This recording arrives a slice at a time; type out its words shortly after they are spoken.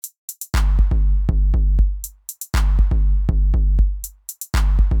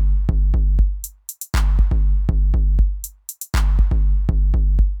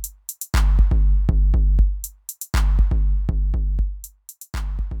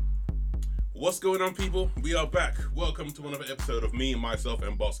What's going on, people? We are back. Welcome to another episode of Me, Myself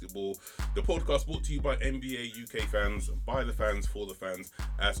and Basketball, the podcast brought to you by NBA UK fans, by the fans, for the fans,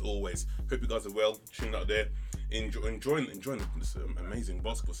 as always. Hope you guys are well, tuning out there, enjoying this amazing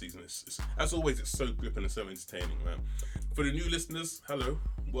basketball season. As always, it's so gripping and so entertaining, man. For the new listeners, hello,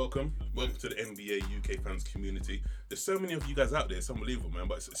 welcome to the NBA UK fans community. There's so many of you guys out there, it's unbelievable, man,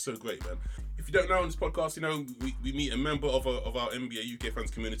 but it's so great, man. If you don't know, on this podcast, we meet a member of our NBA UK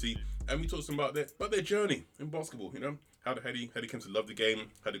fans community, and we talk to them about their journey in basketball, how they came to love the game,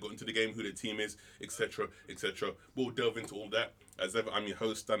 how they got into the game, who their team is, etc., etc. We'll delve into all that. As ever, I'm your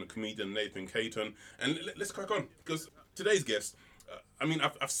host, stand-up comedian Nathan Caton, and let's crack on, because today's guest,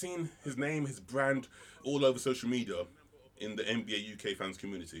 I've seen his name, his brand, all over social media in the NBA UK fans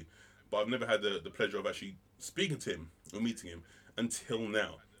community, but I've never had the pleasure of actually speaking to him or meeting him until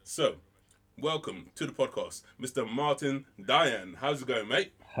now. So, welcome to the podcast, Mr. Martin Diane. How's it going,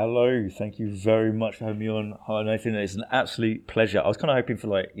 mate? Hello, thank you very much for having me on. Hi, Nathan. It's an absolute pleasure. I was kind of hoping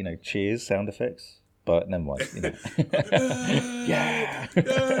for cheers sound effects, but never mind. Yeah.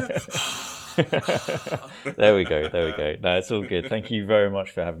 There we go. No, it's all good. Thank you very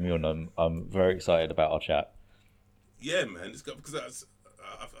much for having me on. I'm very excited about our chat. Yeah, man. It's got, because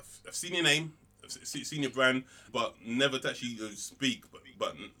I've seen your name, I've seen your brand, but never to actually speak.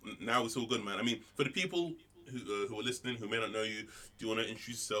 But now it's all good, man. I mean, for the people who are listening, who may not know you, do you want to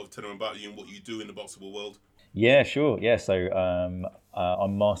introduce yourself, tell them about you and what you do in the basketball world? Yeah, sure. Yeah, so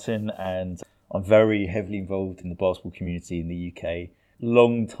I'm Martin, and I'm very heavily involved in the basketball community in the UK.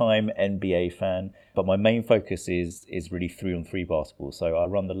 Long-time NBA fan, but my main focus is really 3-on-3 basketball. So I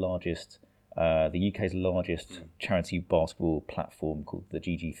run the UK's largest charity basketball platform called the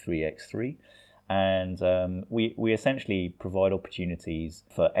GG3X3. And we essentially provide opportunities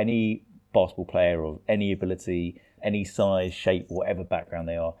for any basketball player of any ability, any size, shape, whatever background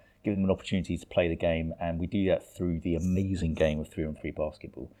they are, give them an opportunity to play the game. And we do that through the amazing game of 3-on-3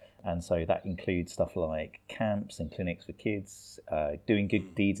 basketball. And so that includes stuff like camps and clinics for kids, doing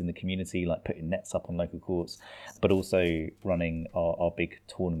good deeds in the community, like putting nets up on local courts, but also running our big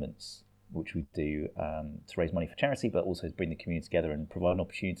tournaments, which we do to raise money for charity, but also to bring the community together and provide an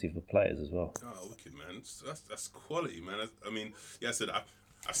opportunity for the players as well. Oh, wicked, man! That's quality, man. I mean, yeah, I said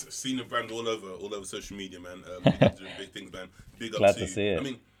I've seen the brand all over social media, man. Doing big things, man. Big up Glad to to you. see it. I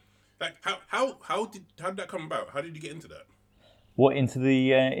mean, like how did that come about? How did you get into that? What, into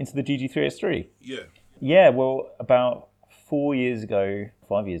the GG3X3? Yeah. Well, about 5 years ago,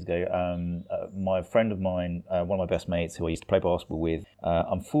 my friend of mine, one of my best mates who I used to play basketball with,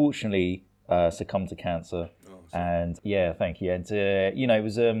 unfortunately succumbed to cancer. Oh, and yeah, thank you. And it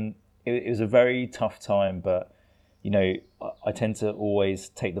was a very tough time, but I tend to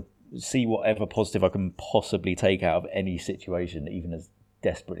always see whatever positive I can possibly take out of any situation, even as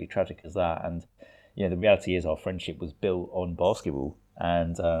desperately tragic as that. And the reality is our friendship was built on basketball,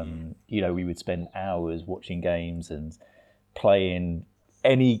 and we would spend hours watching games and playing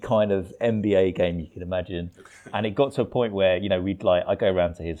any kind of NBA game you can imagine. And it got to a point where I'd go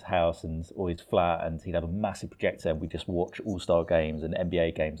around to his house or his flat, and he'd have a massive projector, and we'd just watch all-star games and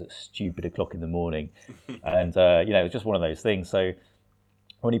NBA games at stupid o'clock in the morning. And it was just one of those things. So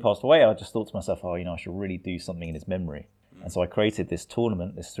when he passed away, I just thought to myself, I should really do something in his memory. And so I created this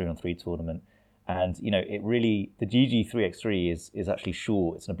tournament, this 3-on-3 tournament. And the GG3X3 is actually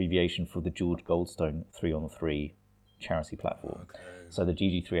short. It's an abbreviation for the George Goldstone 3-on-3 charity platform. Okay. So the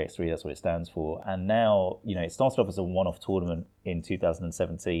GG3X3, that's what it stands for. And now, it started off as a one-off tournament in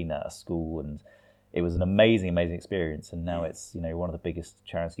 2017 at a school, and it was an amazing, amazing experience. And now it's, one of the biggest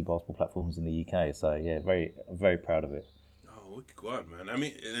charity basketball platforms in the UK. So yeah, very, very proud of it. Oh, wicked, God, man. I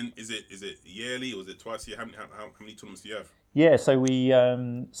mean, and is it yearly or is it twice a year? How many tournaments do you have? Yeah, so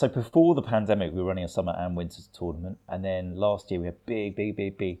so before the pandemic, we were running a summer and winter tournament, and then last year we had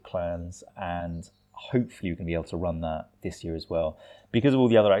big plans, and hopefully we can be able to run that this year as well. Because of all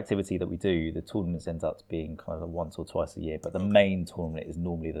the other activity that we do, the tournaments end up being kind of once or twice a year, but the main tournament is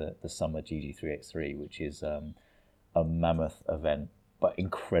normally the summer GG3X3, which is a mammoth event, but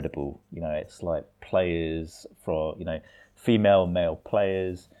incredible. It's like players female, male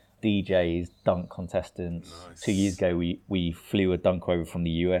players, DJs, dunk contestants. Nice. 2 years ago, we flew a dunk over from the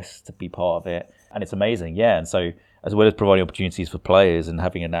US to be part of it, and it's amazing. Yeah, and so as well as providing opportunities for players and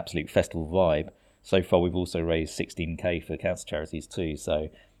having an absolute festival vibe, so far we've also raised 16k for cancer charities too. So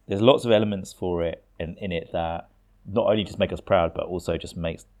there's lots of elements for it in it that not only just make us proud, but also just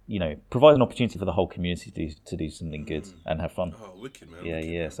makes provide an opportunity for the whole community to do something good and have fun. Oh, wicked, man. Yeah, wicked,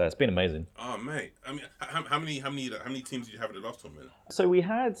 yeah. Man. So it's been amazing. Oh, mate. I mean, how many teams did you have at the last tournament? So we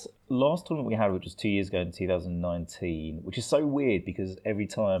had last tournament we had, which was 2 years ago in 2019, which is so weird because every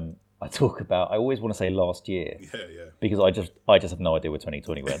time I talk about. I always want to say last year Yeah. because I just have no idea where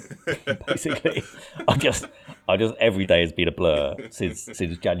 2020 went. Basically, I just every day has been a blur since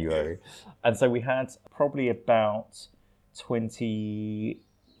January, and so we had probably about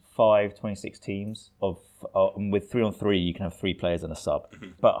 25, 26 teams of with 3-on-3. You can have 3 players and a sub,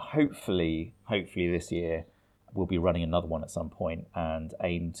 but hopefully this year we'll be running another one at some point and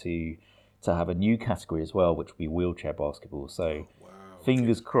aim to have a new category as well, which will be wheelchair basketball. So. Wow.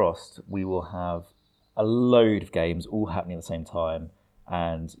 Fingers crossed, we will have a load of games all happening at the same time,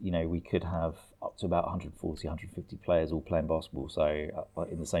 and we could have up to about 140, 150 players all playing basketball. So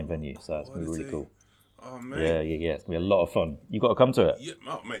in the same venue. So it's gonna be really cool. Oh man. Yeah. It's gonna be a lot of fun. You got to come to it. Yeah,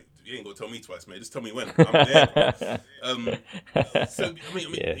 oh, mate. You ain't got to tell me twice, mate. Just tell me when. I'm there. So I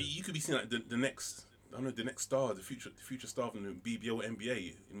mean, Yeah. you could be seeing like the next. I don't know, the next star, the future star in the BBL or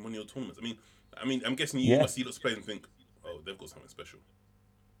NBA in one of your tournaments. I mean, I'm guessing you must see lots of players and think, oh, they've got something special.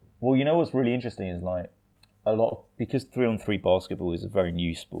 Well, what's really interesting is like because 3-on-3 basketball is a very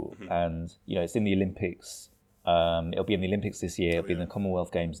new sport, and it's in the Olympics. It'll be in the Olympics this year. It'll be in the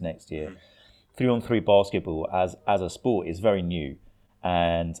Commonwealth Games next year. 3-on-3 basketball as a sport is very new,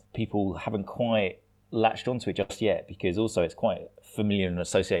 and people haven't quite latched onto it just yet because also it's quite familiar and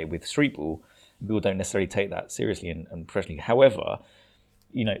associated with street ball. People don't necessarily take that seriously and professionally. However,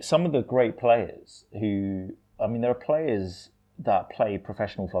 some of the great players there are players that play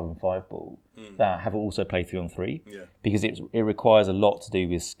professional 5-on-5 ball that have also played 3-on-3 because it requires a lot to do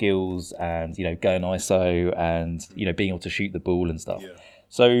with skills and going ISO and being able to shoot the ball and stuff.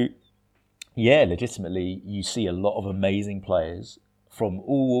 So legitimately you see a lot of amazing players from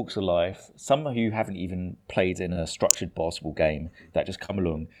all walks of life, some who haven't even played in a structured basketball game, that just come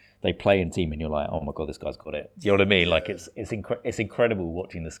along. They play in team, and you're like, "Oh my god, this guy's got it." Do you know what I mean? Like it's incredible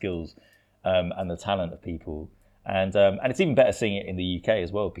watching the skills and the talent of people, and it's even better seeing it in the UK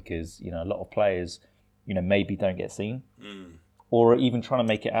as well because a lot of players, maybe don't get seen, or are even trying to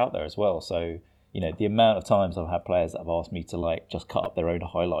make it out there as well. So the amount of times I've had players that have asked me to like just cut up their own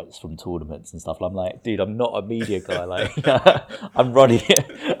highlights from tournaments and stuff. I'm like, dude, I'm not a media guy. Like, I'm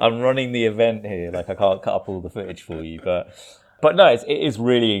running the event here. Like, I can't cut up all the footage for you, But no, it is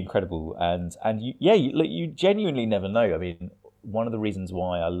really incredible, and you genuinely never know. I mean, one of the reasons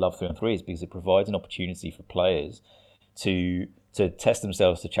why I love 3-on-3 is because it provides an opportunity for players to test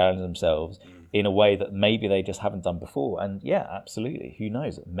themselves, to challenge themselves in a way that maybe they just haven't done before. And yeah, absolutely, who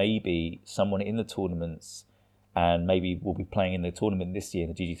knows? Maybe someone in the tournaments, and maybe we'll be playing in the tournament this year,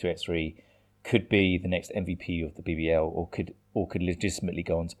 the GG3X3, could be the next MVP of the BBL, or could legitimately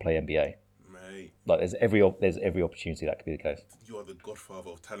go on to play NBA. Like there's every opportunity that could be the case. You are the godfather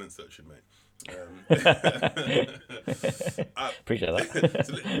of talent searching, mate. Appreciate that.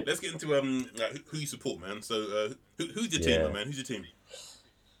 So let's get into who you support, man. So who's your team, man? Who's your team?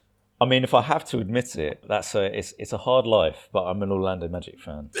 I mean, if I have to admit it, it's a hard life, but I'm an Orlando Magic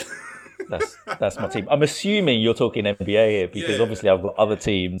fan. That's my team. I'm assuming you're talking NBA here because obviously I've got other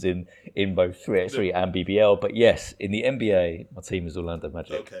teams in both 3x3 and BBL. But yes, in the NBA, my team is Orlando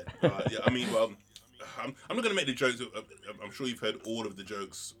Magic. Okay. I mean, well, I'm not going to make the jokes. I'm sure you've heard all of the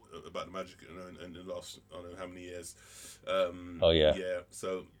jokes about the Magic in the last I don't know how many years. Yeah.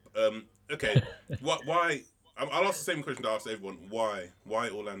 So okay, why? I'll ask the same question I asked everyone. Why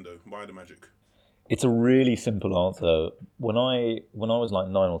Orlando? Why the Magic? It's a really simple answer. When I was like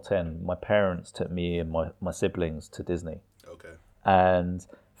 9 or 10, my parents took me and my siblings to Disney. Okay. And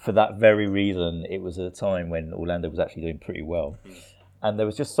for that very reason, it was a time when Orlando was actually doing pretty well. And there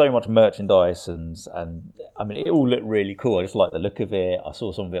was just so much merchandise and I mean, it all looked really cool. I just liked the look of it. I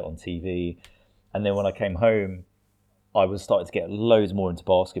saw some of it on TV. And then when I came home, I was starting to get loads more into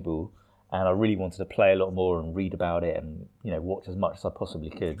basketball. And I really wanted to play a lot more and read about it and, watch as much as I possibly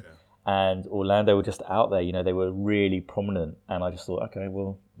could. Okay. And Orlando were just out there, they were really prominent. And I just thought, okay,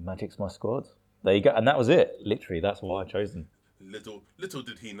 well, Magic's my squad. There you go. And that was it. Literally, that's why I chose them. Little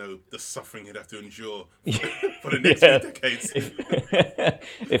did he know the suffering he'd have to endure for the next few decades.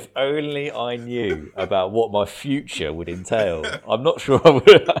 If only I knew about what my future would entail, I'm not sure I would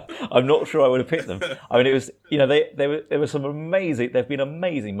have picked them. I mean, it was there were some amazing. There've been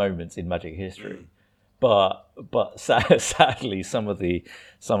amazing moments in Magic history, but sadly some of the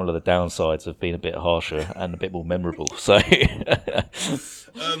downsides have been a bit harsher and a bit more memorable. So.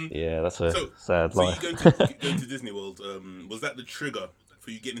 That's a sad life. So you going to Disney World, was that the trigger for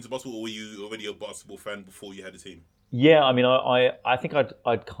you getting into basketball, or were you already a basketball fan before you had a team? Yeah, I mean, I think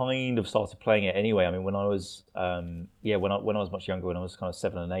I'd kind of started playing it anyway. I mean, when I was when I was much younger, when I was kind of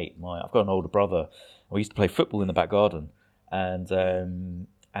 7 and 8, I've got an older brother. We used to play football in the back garden, and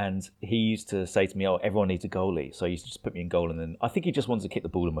And he used to say to me, "Oh, everyone needs a goalie." So he used to just put me in goal, and then I think he just wanted to kick the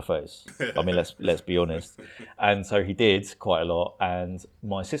ball in my face. I mean, let's be honest. And so he did quite a lot. And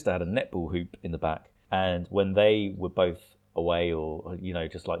my sister had a netball hoop in the back, and when they were both away or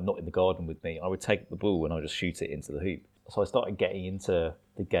just like not in the garden with me, I would take the ball and I would just shoot it into the hoop. So I started getting into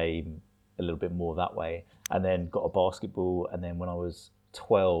the game a little bit more that way, and then got a basketball. And then when I was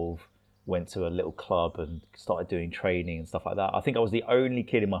 12, went to a little club and started doing training and stuff like that. I think I was the only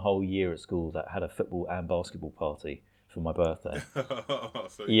kid in my whole year at school that had a football and basketball party for my birthday.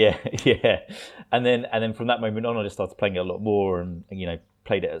 Yeah. And then from that moment on, I just started playing it a lot more, and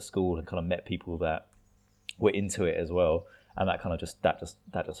played it at school and kind of met people that were into it as well. And that kind of just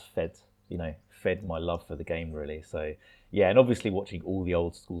fed my love for the game, really. So yeah, and obviously watching all the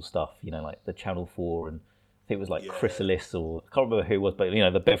old school stuff, like the Channel 4, and I think it was like Chrysalis, or I can't remember who it was, but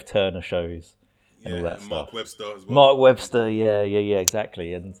the Bev Turner shows and all that and stuff. Mark Webster as well. Mark Webster, yeah,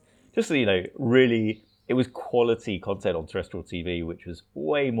 exactly. And just really, it was quality content on terrestrial TV, which was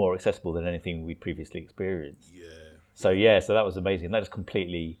way more accessible than anything we'd previously experienced. So that was amazing. That just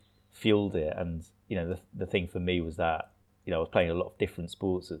completely fueled it. And the thing for me was that I was playing a lot of different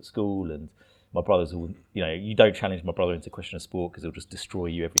sports at school, and my brothers all, you don't challenge my brother into question of sport because he'll just destroy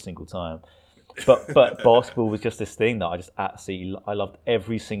you every single time. But basketball was just this thing that I just I loved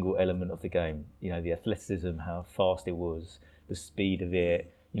every single element of the game. The athleticism, how fast it was, the speed of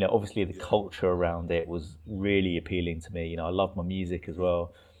it. Obviously the culture around it was really appealing to me. I loved my music as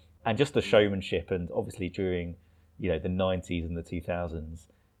well, and just the showmanship. And obviously during the 90s and the 2000s,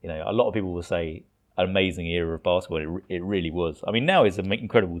 a lot of people will say an amazing era of basketball. It really was. I mean, now it's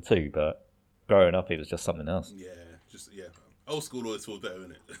incredible too, but growing up it was just something else. Old school always feels better,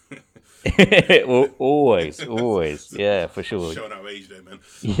 innit? Well, always, yeah, for sure. Showing our age there, man.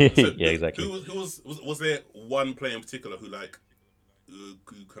 Yeah, exactly. Was there one player in particular who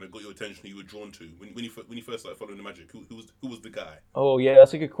kind of got your attention, who you were drawn to when you first started following the Magic? Who was the guy? Oh yeah,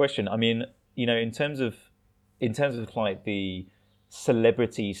 that's a good question. I mean, in terms of like the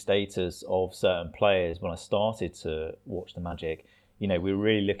celebrity status of certain players, when I started to watch the Magic, we were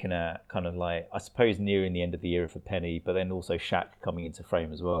really looking at kind of like, I suppose, nearing the end of the era for Penny, but then also Shaq coming into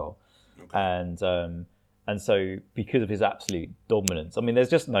frame as well. Okay. And so because of his absolute dominance, I mean, there's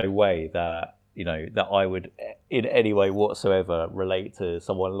just no way that that I would in any way whatsoever relate to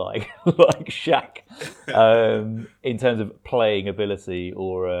someone like Shaq in terms of playing ability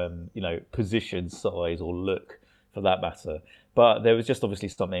or position, size, or look, for that matter. But there was just obviously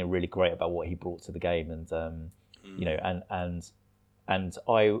something really great about what he brought to the game, and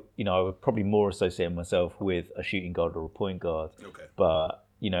I would probably more associate myself with a shooting guard or a point guard. Okay. But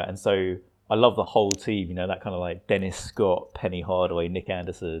and so I love the whole team. That kind of like Dennis Scott, Penny Hardaway, Nick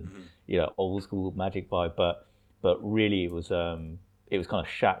Anderson, old school Magic vibe. But really, it was kind of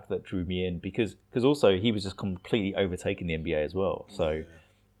Shaq that drew me in because also he was just completely overtaking the NBA as well. So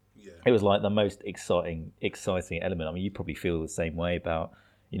it was like the most exciting element. I mean, you probably feel the same way about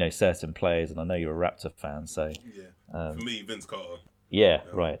certain players, and I know you're a Raptor fan. So for me, Vince Carter. Yeah,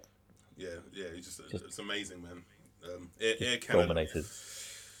 right. Yeah, it's amazing, man. Air Canada. Dominated.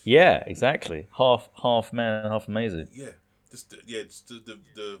 Yeah, exactly. Half man, half amazing. Yeah, just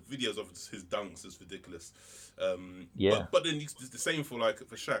the videos of his dunks is ridiculous. But then it's the same for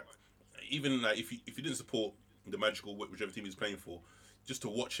Shaq. Even like if you didn't support the Magic or whichever team he's playing for, just to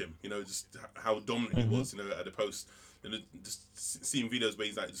watch him, just how dominant he was, at the post, and just seeing videos where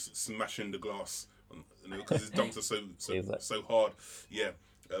he's like just smashing the glass. Because his dunks are so hard. Yeah,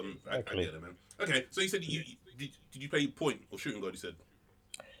 I get it, man. Okay, so you said did you play point or shooting guard? You said.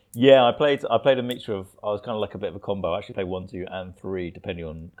 Yeah, I played a mixture of. I was kind of like a bit of a combo. I actually played 1, 2, and 3, depending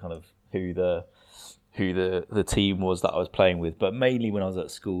on kind of who the team was that I was playing with. But mainly when I was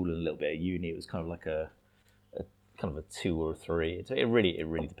at school and a little bit at uni, it was kind of like a kind of a 2 or a 3. It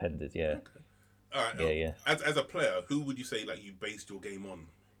really depended. Yeah. Okay. All right. Yeah. As a player, who would you say you based your game on?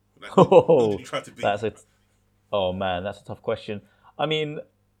 Who did you try to be? Oh man, that's a tough question. I mean,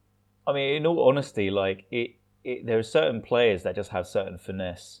 in all honesty, like there are certain players that just have certain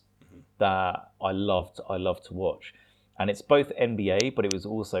finesse that I loved to watch, and it's both NBA, but it was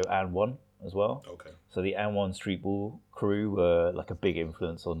also AND1 as well. Okay. So the AND1 streetball crew were like a big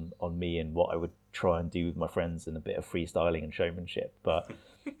influence on me and what I would try and do with my friends, and a bit of freestyling and showmanship. But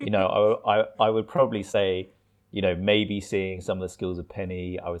I would probably say, maybe seeing some of the skills of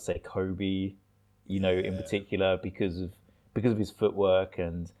Penny, I would say Kobe, in particular because of his footwork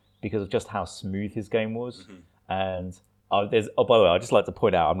and because of just how smooth his game was. And By the way, I just like to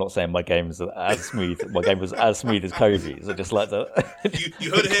point out, I'm not saying my game is as smooth. My game was as smooth as Kobe's. I just like to.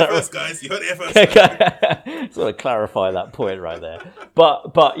 You heard it here first, guys. You heard it here first. Sort of clarify that point right there.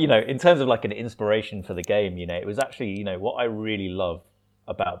 But in terms of like an inspiration for the game, it was actually what I really love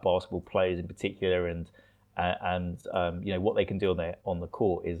about basketball players in particular, and what they can do on the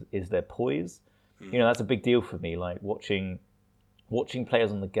court is their poise. That's a big deal for me. Like watching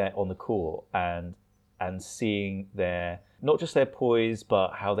players on the court and seeing not just their poise,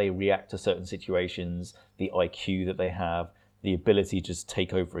 but how they react to certain situations, the IQ that they have, the ability to just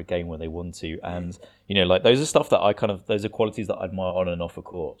take over a game when they want to. And, those are stuff that those are qualities that I admire on and off a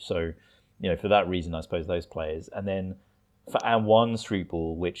court. So, for that reason, I suppose those players. And then for AND1 street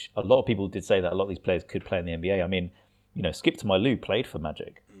ball, which a lot of people did say that a lot of these players could play in the NBA. I mean, Skip to My Lou played for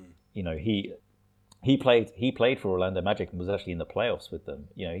Magic. He played for Orlando Magic and was actually in the playoffs with them.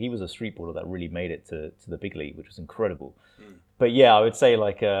 He was a street baller that really made it to the big league, which was incredible. But yeah, I would say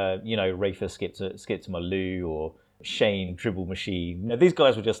like Rafer Skip to My Lou, or Shane Dribble Machine. These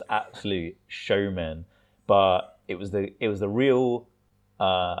guys were just absolute showmen. But it was the real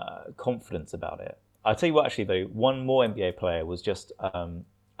confidence about it. I'll tell you what, actually though, one more NBA player was just and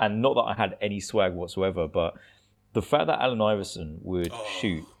not that I had any swag whatsoever, but the fact that Allen Iverson would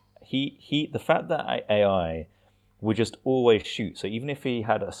shoot. The fact that AI would just always shoot. So even if he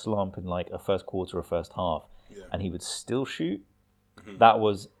had a slump in like a first quarter or first half, and he would still shoot, that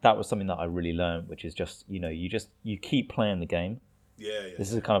was something that I really learned, which is just you keep playing the game.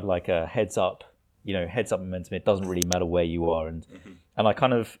 This is kind of like a heads up momentum. It doesn't really matter where you are, and I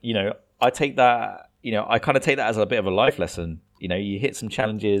kind of I take that as a bit of a life lesson. You hit some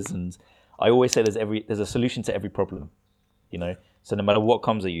challenges, and I always say there's a solution to every problem. So no matter what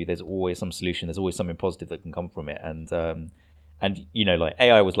comes at you, there's always some solution. There's always something positive that can come from it. And like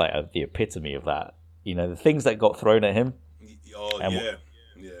AI was like the epitome of that. The things that got thrown at him.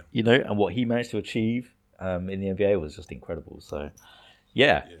 And what he managed to achieve in the NBA was just incredible. So,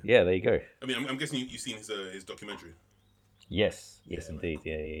 yeah, there you go. I mean, I'm guessing you've seen his documentary. Yes, indeed.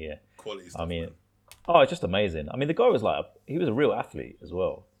 Yeah. Quality stuff. I mean, it's just amazing. I mean, the guy was he was a real athlete as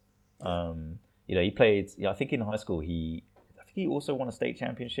well. He played. I think in high school he also won a state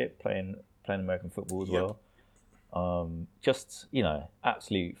championship playing American football as well. Just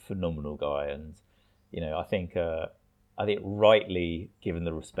absolute phenomenal guy, and I think rightly given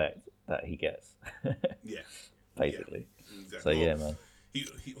the respect that he gets. Basically. Yeah, exactly. So yeah, man.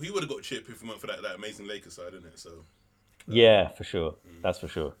 He would have got chipped if it weren't for that amazing Lakers side, isn't it? So. Yeah, for sure. That's for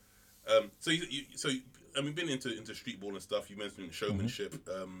sure. So been into street ball and stuff. You mentioned showmanship.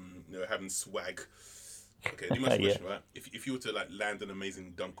 Having swag. Okay, do you mind question, right? If you were to like land an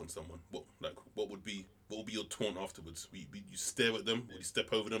amazing dunk on someone, what would be your taunt afterwards? Would you stare at them? Would you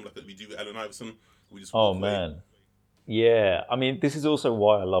step over them like we do with Allen Iverson? Would you just walk away? Man, yeah. I mean, this is also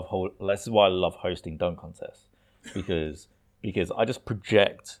why I love hosting dunk contests, because I just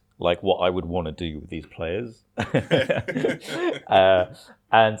project like what I would want to do with these players,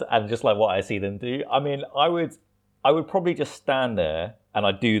 and just like what I see them do. I mean, I would probably just stand there and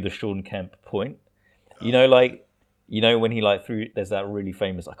I do the Sean Kemp point. When he like threw, there's that really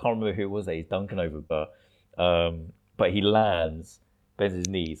famous, I can't remember who it was that he's dunking over, but he lands, bends his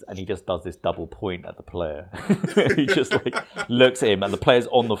knees, and he just does this double point at the player. He just like looks at him, and the player's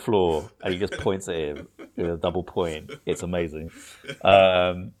on the floor, and he just points at him with a double point. It's amazing.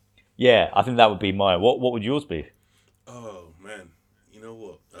 I think that would be mine. What would yours be? Oh man, you know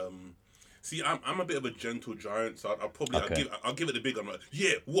what? See, I'm a bit of a gentle giant, so I'll give it the big. I'm like,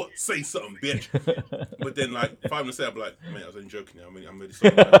 yeah, what? Say something, bitch. But then, like 5 minutes later, I'll be like, mate, I was only joking. I'm really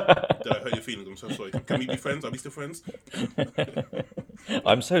sorry. Did I hurt your feelings? I'm so sorry. Can we be friends? Are we still friends?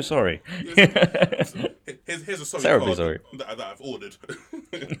 I'm so sorry. Here's a sorry terribly card sorry that I've ordered.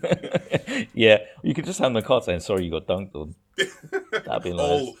 Yeah, you could just hand the card saying sorry you got dunked on. That'd be nice.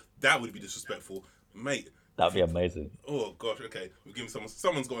 Oh, that would be disrespectful, mate. That'd be amazing. Oh gosh, okay. We're giving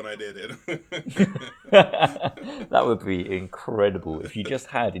someone's got an idea there. That would be incredible if you just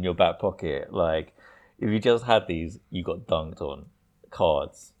had in your back pocket, like, if you just had these, you got dunked on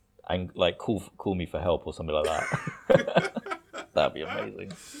cards, and like call me for help or something like that. That'd be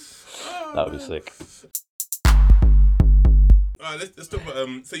amazing. That'd be sick. All right, let's talk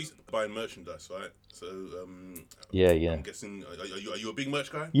about so you buying merchandise, right? So yeah. I'm guessing are you a big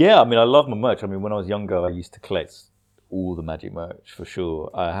merch guy? Yeah, I mean, I love my merch. I mean, when I was younger, I used to collect all the Magic merch for sure.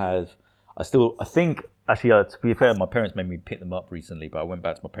 I think actually, to be fair, my parents made me pick them up recently, but I went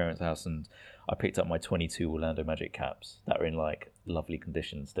back to my parents' house and I picked up my 22 Orlando Magic caps that are in like lovely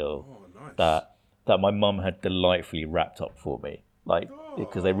condition still. Oh, nice. That my mum had delightfully wrapped up for me, like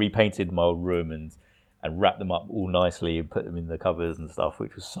because they repainted my old room, and wrap them up all nicely and put them in the covers and stuff,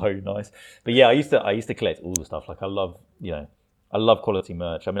 which was so nice. But yeah, I used to collect all the stuff. Like I love quality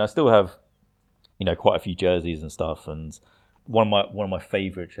merch. I mean, I still have quite a few jerseys and stuff. And one of my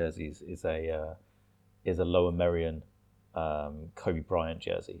favorite jerseys is a Lower Merion Kobe Bryant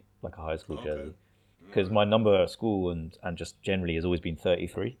jersey, like a high school jersey, because my number at school and just generally has always been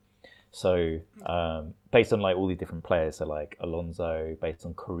 33. So based on like all these different players, so like Alonzo, based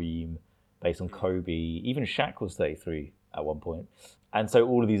on Kareem, based on Kobe, even Shaq was 33 at one point. And so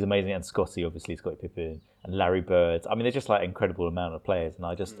all of these amazing, and Scottie, obviously, Scottie Pippen, and Larry Bird. I mean, they're just like incredible amount of players. And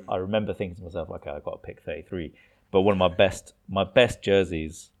I remember thinking to myself, okay, I've got to pick 33. But one of my best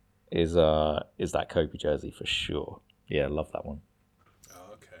jerseys is that Kobe jersey for sure. Yeah, I love that one.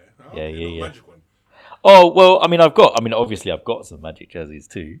 Oh, okay. Yeah. Magic one. Oh well, I mean, obviously, I've got some Magic jerseys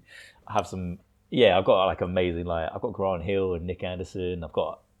too. I have some. Yeah, I've got like amazing, like I've got Grant Hill and Nick Anderson. I've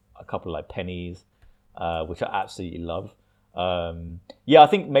got a couple of like pennies, which I absolutely love. Yeah, I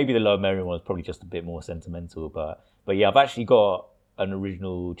think maybe the Lower Merion one is probably just a bit more sentimental, but yeah, I've actually got an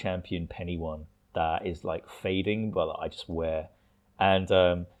original champion penny one that is like fading, but I just wear.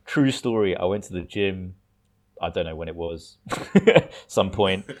 And true story, I went to the gym. I don't know when it was. some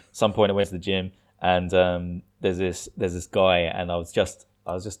point I went to the gym, and there's this guy, and I was just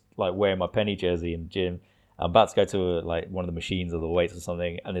like wearing my penny jersey in the gym. I'm about to go to like one of the machines or the weights or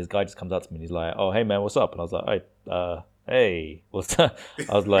something, and this guy just comes up to me and he's like, "Oh, hey man, what's up?" And I was like, "Hey, what's up?"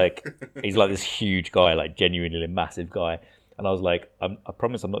 I was like, he's like this huge guy, like genuinely a massive guy. And I was like, I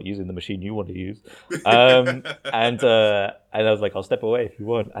promise I'm not using the machine you want to use. And I was like, I'll step away if you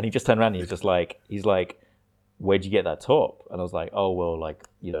want. And he just turned around and he's like, where'd you get that top? And I was like, oh, well, like,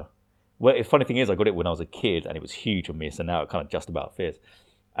 well, the funny thing is I got it when I was a kid and it was huge on me. So now it kind of just about fits.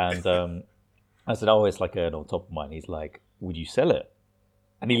 And I said, oh, it's like an old top of mine. He's like, would you sell it?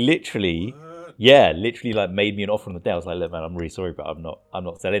 And he literally, literally like made me an offer on the day. I was like, look, man, I'm really sorry, but I'm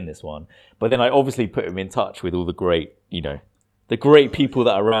not selling this one. But then I obviously put him in touch with all the great, the great people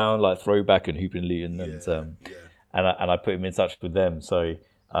that are around, like Throwback and Hoop and Luton, and I put him in touch with them. So,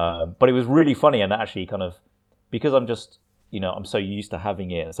 but it was really funny, and actually kind of, because I'm just, I'm so used to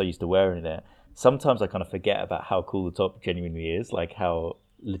having it and so used to wearing it. Sometimes I kind of forget about how cool the top genuinely is, like how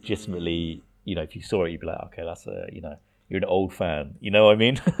legitimately, if you saw it, you'd be like, okay, that's you're an old fan. You know what I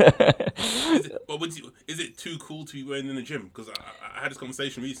mean? Is it too cool to be wearing in the gym? Because I had this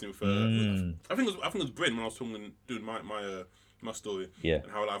conversation recently with I think it was Bryn when I was doing my story. Yeah.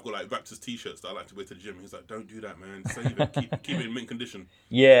 And how I've got like Raptors t-shirts that I like to wear to the gym. He's like, don't do that, man. Save it. Keep it in mint condition.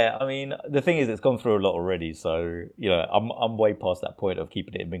 Yeah, I mean, the thing is, it's gone through a lot already. So I'm way past that point of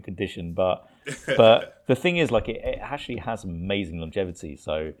keeping it in mint condition. But the thing is, like, it actually has amazing longevity.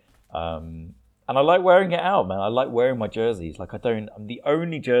 So. And I like wearing it out, man. I like wearing my jerseys. Like the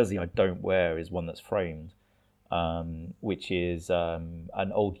only jersey I don't wear is one that's framed, which is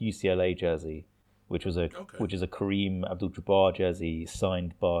an old UCLA jersey, which is a Kareem Abdul-Jabbar jersey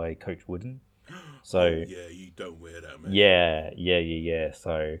signed by Coach Wooden. So yeah, you don't wear that, man. Yeah.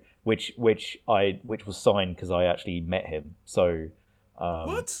 So which was signed because I actually met him. So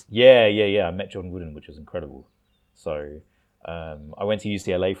what? Yeah. I met John Wooden, which was incredible. So. I went to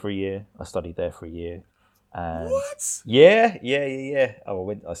UCLA for a year. I studied there for a year. And what? Yeah.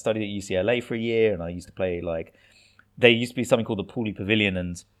 I studied at UCLA for a year, and I used to play there used to be something called the Pauley Pavilion,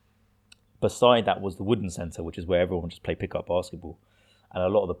 and beside that was the Wooden Center, which is where everyone just played pickup basketball, and a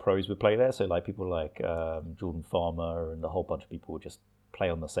lot of the pros would play there. So like people like Jordan Farmer and a whole bunch of people would just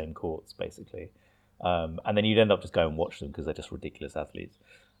play on the same courts basically, and then you'd end up just going and watch them because they're just ridiculous athletes.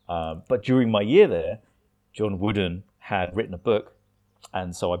 But during my year there, John Wooden had written a book,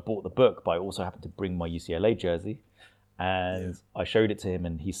 and so I bought the book, but I also happened to bring my UCLA jersey, and I showed it to him,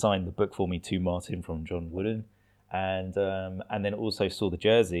 and he signed the book for me to Martin from John Wooden, and then also saw the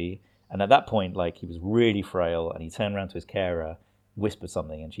jersey, and at that point, like, he was really frail, and he turned around to his carer, whispered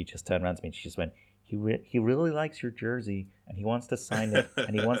something, and she just turned around to me, and she just went, he really likes your jersey, and he wants to sign it,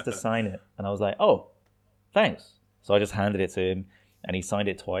 and I was like, oh, thanks. So I just handed it to him, and he signed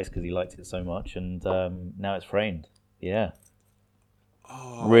it twice because he liked it so much, and now it's framed. Yeah.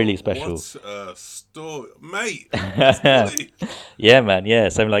 Oh, really special. What a story, mate. Yeah, man. Yeah.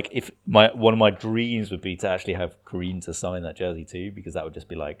 So like, if one of my dreams would be to actually have Kareem to sign that jersey too, because that would just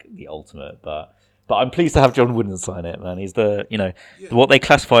be like the ultimate. But I'm pleased to have John Wooden sign it, man. He's the what they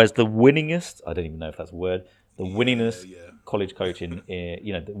classify as the winningest. I don't even know if that's a word. The winningest college coach in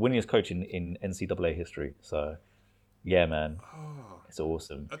the winningest coach in NCAA history. So yeah, man, it's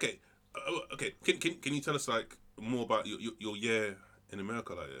awesome. Okay. Can you tell us like more about your year in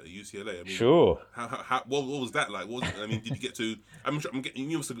America, like UCLA. I mean, Sure. What was that like? What was I mean, did you get to?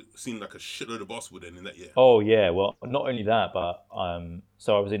 You must have seen like a shitload of basketball then in that year. Oh yeah, well, not only that, but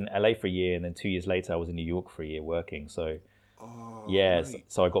so I was in LA for a year, and then 2 years later, I was in New York for a year working. So Oh, yeah, mate.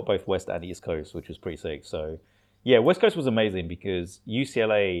 so I got both West and East Coast, which was pretty sick. So yeah, West Coast was amazing because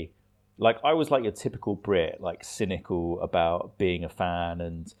UCLA, like I was like your typical Brit, like cynical about being a fan,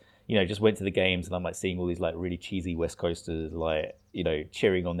 and just went to the games, and I'm like seeing all these like really cheesy West Coasters, like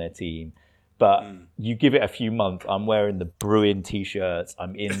cheering on their team. But you give it a few months, I'm wearing the Bruin t-shirts.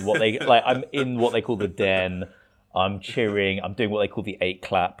 I'm in what they like. I'm in what they call the Den. I'm cheering. I'm doing what they call the 8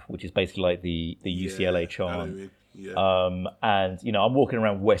 clap, which is basically like the UCLA I know what chant. you mean. Yeah. And I'm walking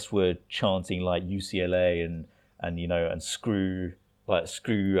around Westwood chanting like UCLA and screw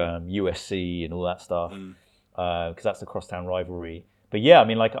USC and all that stuff because that's the crosstown rivalry. But yeah, I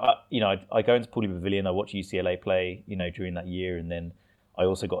mean, like I go into Pauley Pavilion, I watch UCLA play, during that year, and then I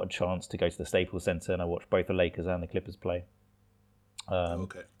also got a chance to go to the Staples Center and I watched both the Lakers and the Clippers play.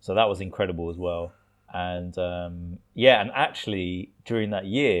 Okay. So that was incredible as well. And yeah, and actually during that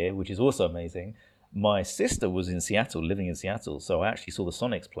year, which is also amazing, my sister was in Seattle, living in Seattle, so I actually saw the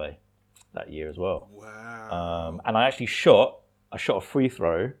Sonics play that year as well. Wow. And I actually shot a free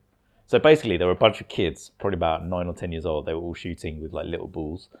throw. So basically, there were a bunch of kids, probably about 9 or 10 years old. They were all shooting with like little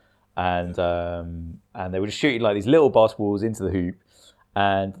balls, and they were just shooting like these little basketballs into the hoop.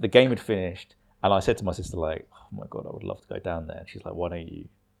 And the game had finished, and I said to my sister like, "Oh my god, I would love to go down there." And she's like, "Why don't you?"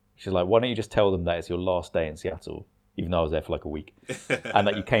 She's like, "Why don't you just tell them that it's your last day in Seattle?" Even though I was there for like a week, and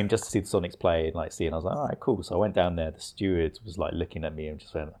that you came just to see the Sonics play and like see. And I was like, "All right, cool." So I went down there. The steward was like looking at me and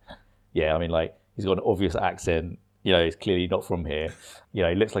just went, "Yeah, I mean, like he's got an obvious accent. He's clearly not from here.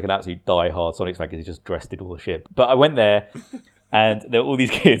 He looks like an absolute die-hard Sonics fan because he's just dressed in all the shit." But I went there, and there were all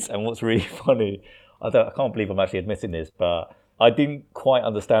these kids. And what's really funny, I can't believe I'm actually admitting this, but I didn't quite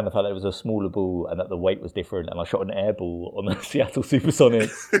understand the fact that it was a smaller ball and that the weight was different. And I shot an air ball on the Seattle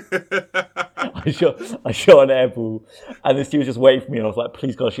Supersonics. I shot an air ball, and the steward just waited for me, and I was like,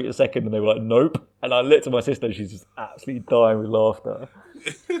 "Please, God, shoot a second." And they were like, "Nope." And I looked at my sister, and she's just absolutely dying with laughter.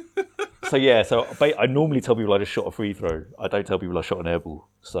 So yeah, I normally tell people I just shot a free throw. I don't tell people I shot an air ball.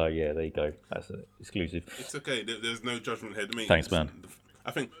 So yeah, there you go. That's an exclusive. It's okay. There's no judgment here. I mean, Thanks, man.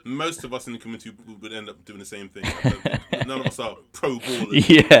 I think most of us in the community would end up doing the same thing. None of us are pro ballers.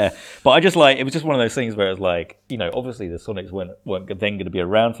 Yeah, but I just it was just one of those things where it was like, obviously the Sonics weren't then going to be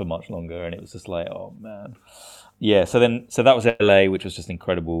around for much longer, and it was just like, oh man. Yeah, so that was LA, which was just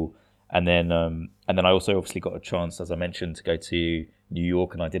incredible, and then I also obviously got a chance, as I mentioned, to go to New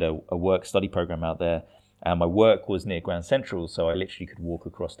York, and I did a work study program out there, and my work was near Grand Central, so I literally could walk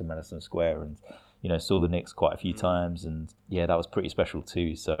across to Madison Square and saw the Knicks quite a few times, and yeah, that was pretty special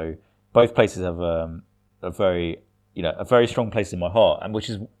too. So both places have a very strong place in my heart, and which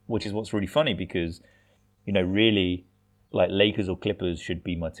is what's really funny because really like Lakers or Clippers should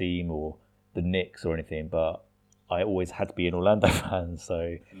be my team, or the Knicks or anything, but I always had to be an Orlando fan.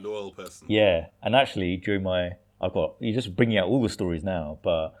 So loyal person. Yeah, and actually you're just bringing out all the stories now,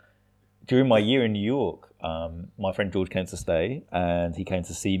 but during my year in New York, my friend George came to stay, and he came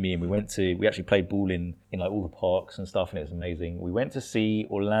to see me, and we actually played ball in like all the parks and stuff, and it was amazing. We went to see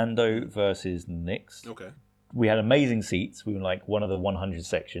Orlando versus Knicks. Okay. We had amazing seats. We were like one of the 100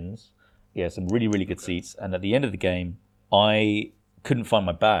 sections. Yeah, some really, really good seats. And at the end of the game, I couldn't find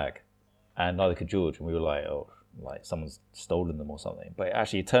my bag, and neither could George. And we were like, oh, like someone's stolen them or something. But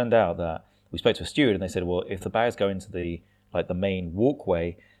it turned out that we spoke to a steward, and they said, well, if the bags go into the main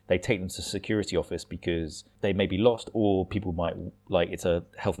walkway, they take them to the security office because they may be lost, or people might, it's a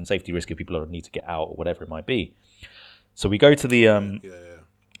health and safety risk if people need to get out or whatever it might be. So we go to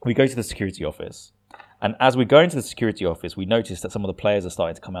the security office, and as we go into the security office, we notice that some of the players are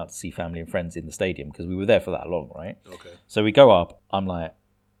starting to come out to see family and friends in the stadium because we were there for that long, right? Okay. So we go up. I'm like,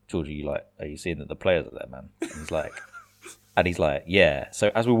 Georgie, are you seeing that the players are there, man? And he's like, yeah.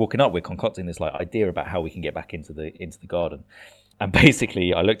 So as we're walking up, we're concocting this idea about how we can get back into the garden. And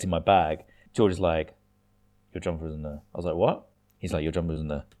basically, I looked in my bag. George is like, your jumper isn't there. I was like, what? He's like, your jumper isn't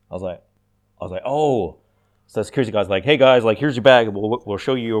there. I was like, oh. So the security guy's like, hey guys, here's your bag. We'll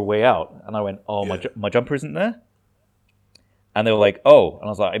show you your way out. And I went, oh, yeah. My jumper isn't there. And they were like, oh. And I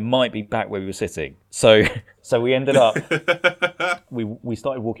was like, it might be back where we were sitting. So we ended up, we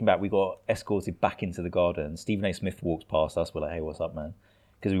started walking back. We got escorted back into the garden. Stephen A. Smith walks past us. We're like, hey, what's up, man?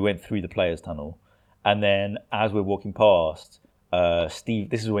 Because we went through the players' tunnel. And then as we're walking past,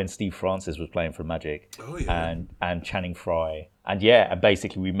 this is when Steve Francis was playing for Magic. Oh, yeah. And Channing Frye. And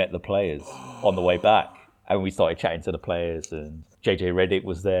basically we met the players on the way back. And we started chatting to the players, and JJ Redick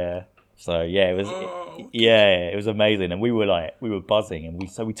was there. So yeah, it was it was amazing, and we were buzzing,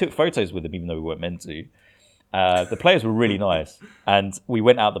 and we took photos with them even though we weren't meant to. The players were really nice, and we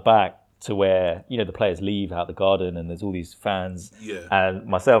went out the back to where the players leave out the garden, and there's all these fans. Yeah. And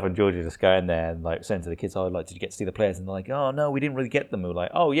myself and Georgia just going there and like saying to the kids, "Oh, like, did you get to see the players?" And they're like, "Oh no, we didn't really get them." We were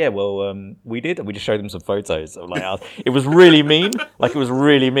like, "Oh yeah, well, we did," and we just showed them some photos. So, like, it was really mean, like it was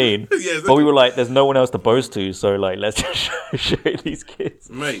really mean. Yeah, but we were like, "There's no one else to boast to, so like, let's just show these kids."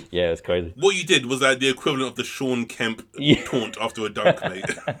 Mate. Yeah, it was crazy. What you did was like the equivalent of the Sean Kemp taunt after a dunk,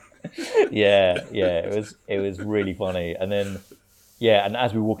 mate. yeah, it was really funny. And then, and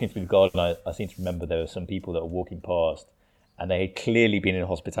as we were walking through the garden, I seem to remember there were some people that were walking past, and they had clearly been in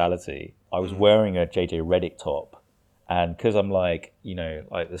hospitality. I was wearing a JJ Redick top, and because I'm like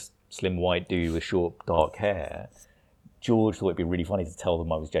this slim white dude with short dark hair, George thought it'd be really funny to tell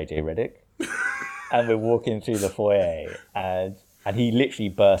them I was JJ Redick. And we're walking through the foyer, and he literally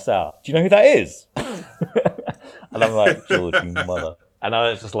bursts out, "Do you know who that is?" And I'm like, "George, you mother." And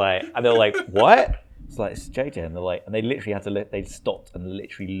I was just like, and they're like, "What?" It's like, "It's JJ." And they're like, and they literally had to they stopped and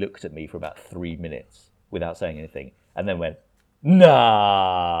literally looked at me for about 3 minutes without saying anything, and then went,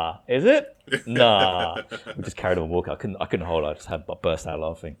 "Nah, is it? Nah." We just carried on walking. I couldn't hold it. I just burst out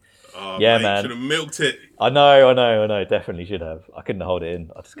laughing. Oh, yeah, mate, man. Should have milked it. I know. Definitely should have. I couldn't hold it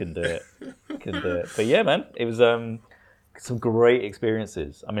in. I just couldn't do it. But yeah, man, it was some great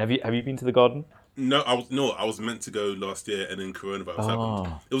experiences. I mean, have you been to the garden? No, I was meant to go last year, and then coronavirus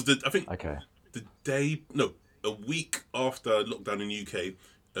happened. It was a week after lockdown in UK.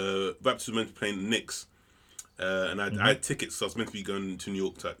 Raptors were meant to play in the Knicks, and I had tickets, so I was meant to be going to New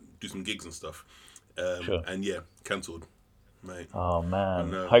York to do some gigs and stuff. Sure. And yeah, cancelled, mate. Oh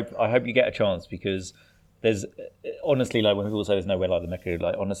man, I hope you get a chance, because there's honestly, like, when people say there's nowhere like the Mecca,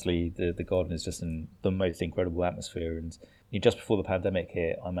 like, honestly, the garden is just in the most incredible atmosphere. And just before the pandemic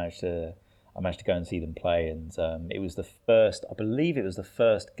hit, I managed to go and see them play, and it was I believe it was the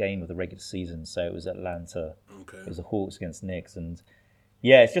first game of the regular season, so it was Atlanta. Okay. It was the Hawks against Knicks, and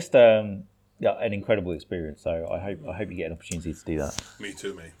yeah, it's just an incredible experience. So I hope you get an opportunity to do that. Me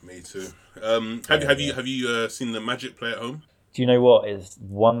too, mate. Me too. Have you seen the Magic play at home? Do you know what is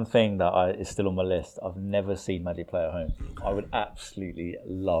one thing that is still on my list? I've never seen Magic play at home. Okay. I would absolutely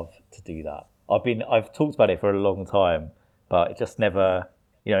love to do that. I've talked about it for a long time, but it just never.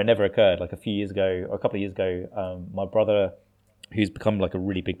 It never occurred. Like a couple of years ago, my brother, who's become like a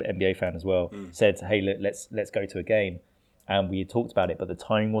really big NBA fan as well, said, "Hey, let's go to a game," and we had talked about it, but the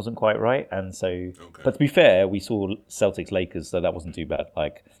timing wasn't quite right. And so, But to be fair, we saw Celtics Lakers, so that wasn't too bad.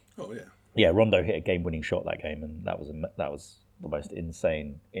 Like, Rondo hit a game-winning shot that game, and that was the most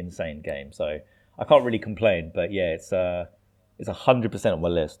insane game. So I can't really complain. But yeah, it's 100% on my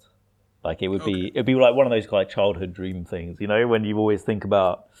list. Like, it'd be like one of those kind of childhood dream things, when you always think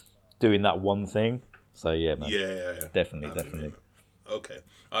about doing that one thing. So yeah, man. Yeah. Definitely. Okay.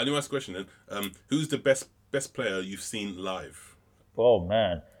 Let me ask a question then. Who's the best player you've seen live? Oh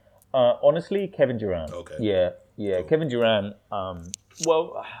man, honestly, Kevin Durant. Okay. Yeah. Cool. Kevin Durant.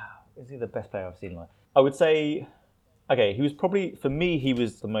 Well, is he the best player I've seen live? I would say, okay, he was probably, for me, he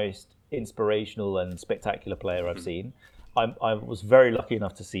was the most inspirational and spectacular player I've seen. I was very lucky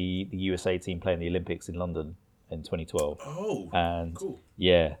enough to see the USA team play in the Olympics in London in 2012. Oh, and cool.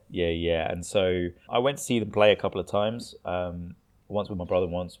 Yeah. And so I went to see them play a couple of times. Once with my brother,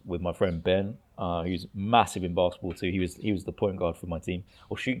 once with my friend Ben, who's massive in basketball too. He was the point guard for my team,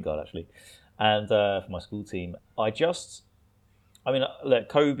 or shooting guard actually, and for my school team. Like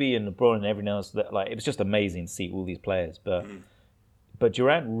Kobe and LeBron and everyone else, that, like, it was just amazing to see all these players, But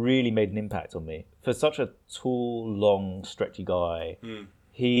Durant really made an impact on me. For such a tall, long, stretchy guy,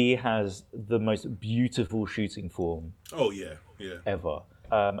 he has the most beautiful shooting form. Oh yeah. Ever.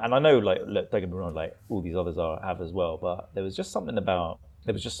 And I know, like, look, don't get me wrong, like, all these others have as well. But there was just something about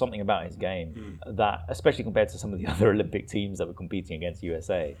his game that, especially compared to some of the other Olympic teams that were competing against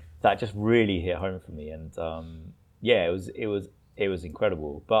USA, that just really hit home for me. And it was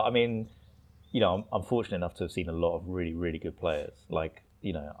incredible. But I mean, I'm fortunate enough to have seen a lot of really, really good players. Like,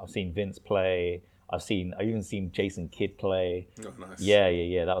 I've seen Vince play. I've even seen Jason Kidd play. Oh, nice.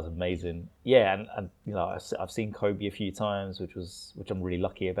 Yeah. That was amazing. Yeah, and I've seen Kobe a few times, which I'm really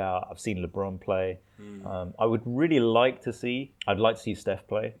lucky about. I've seen LeBron play. I would really like to see. I'd like to see Steph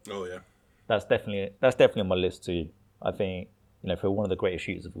play. Oh yeah. That's definitely on my list too. I think for one of the greatest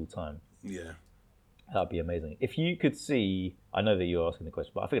shooters of all time. Yeah. That'd be amazing. If you could see, I know that you're asking the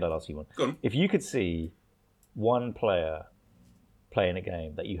question, but I figured I'd ask you one. Go on. If you could see one player playing a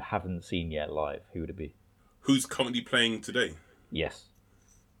game that you haven't seen yet live, who would it be? Who's currently playing today? Yes.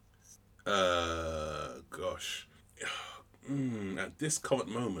 Gosh. At this current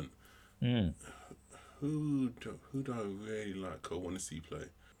moment, Who do I really like or want to see play?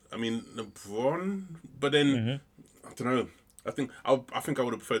 I mean LeBron, but then I don't know. I think I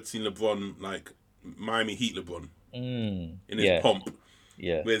would have preferred to see LeBron like Miami Heat LeBron in his Yeah, pomp.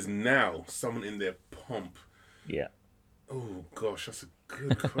 yeah, Whereas now someone in their pomp. yeah. Oh gosh, that's a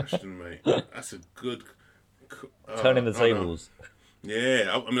good question, mate. That's a good. Turning the I don't know. tables.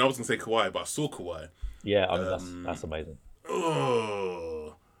 Yeah, I mean, I was gonna say Kawhi, but I saw Kawhi. Yeah, I mean that's amazing.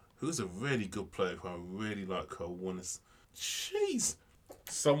 Oh, who's a really good player who I really like? I want to. Jeez,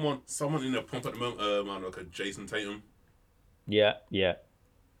 someone in their pomp at the moment. I don't know, like a Jason Tatum. Yeah, yeah.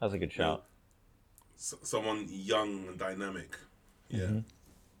 That's a good You know, shout. someone young and dynamic. Yeah, I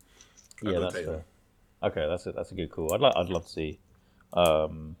Yeah, go that's Tatum. fair. Okay, that's a good call. I'd love to see.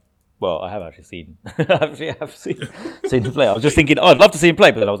 Well, I have actually seen. I have seen him play. I was just thinking, oh, I'd love to see him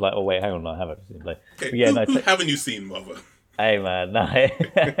play, but then I was like, oh wait, hang on, I have actually seen him play. Okay, But yeah, no, who haven't you seen, mother? hey man, no,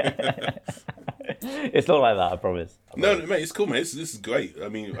 it's not like that. I promise. No, no, mate, it's cool, mate. This is great. I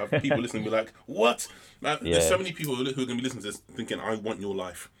mean, people listening be like, "What?" There's so Yeah. many people who are going to be listening to this thinking, "I want your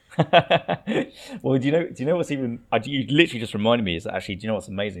life." Well, do you know what's even? You literally just reminded me. Is that actually? Do you know what's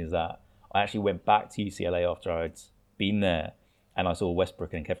amazing? Is that I actually went back to UCLA after I'd been there, and I saw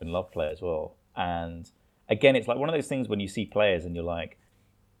Westbrook and Kevin Love play as well. And again, it's like one of those things when you see players and you're like,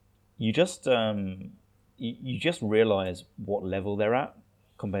 you just you just realize what level they're at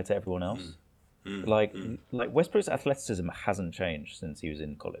compared to everyone else. Like Westbrook's athleticism hasn't changed since he was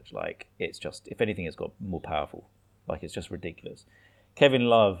in college. Like it's just, if anything, it's got more powerful. Like it's just ridiculous. Kevin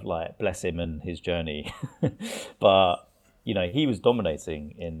Love, like bless him and his journey, but he was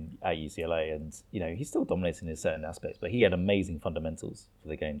dominating in at UCLA, and he's still dominating in certain aspects. But he had amazing fundamentals for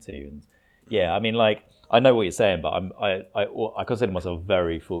the game too. And yeah, I mean, like I know what you're saying, but I consider myself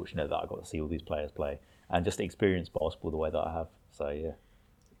very fortunate that I got to see all these players play and just experience basketball the way that I have. So yeah.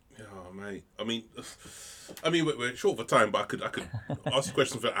 Oh, mate. I mean, we're short for time, but I could ask you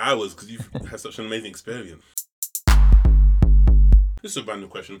questions for hours because you've had such an amazing experience. This is a random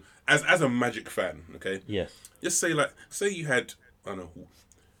question. As a Magic fan, okay? Yes. Just say you had, I don't know,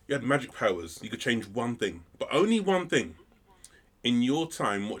 you had magic powers. You could change one thing, but only one thing. In your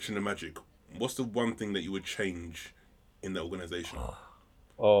time watching the Magic, what's the one thing that you would change in the organization?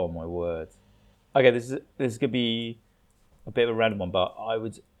 Oh my word. Okay, this could be a bit of a random one, but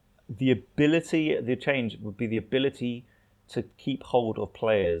the change would be the ability to keep hold of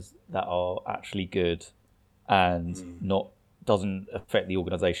players that are actually good and not doesn't affect the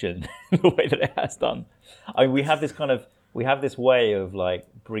organization the way that it has done. I mean, we have this way of like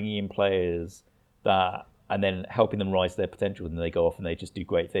bringing in players that and then helping them rise to their potential, and then they go off and they just do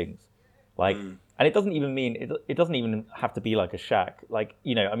great things. Like, and it doesn't even mean it doesn't even have to be like a Shaq. Like,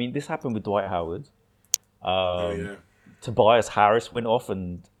 I mean, this happened with Dwight Howard. Oh yeah. Tobias Harris went off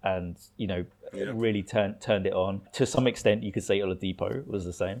and Yeah. really turned it on. To some extent, you could say Oladipo was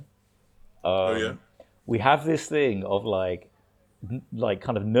the same. Oh yeah. We have this thing of like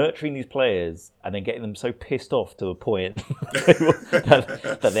kind of nurturing these players and then getting them so pissed off to a point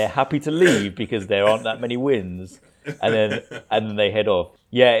that they're happy to leave because there aren't that many wins, and then they head off.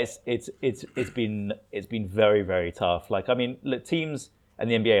 Yeah, it's been very, very tough. Like, I mean, look, teams and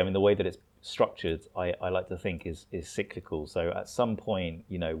the NBA, I mean, the way that it's structured, I like to think is cyclical. So at some point,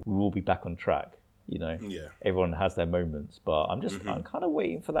 we will be back on track. Yeah. Everyone has their moments, but I'm kind of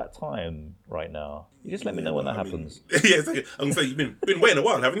waiting for that time right now. You just let me know when that happens. Yeah, exactly. I'm gonna say you've been waiting a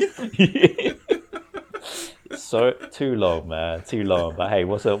while, haven't you? So too long, man, too long. But hey,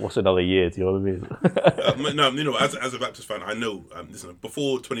 what's another year? Do you know what I mean? No, as a Raptors fan, I know. Listen,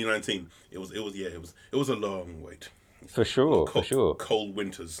 before 2019, it was a long wait. For sure, Cold, for sure. Cold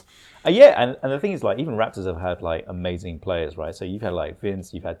winters. Yeah, and the thing is, like, even Raptors have had like amazing players, right? So you've had like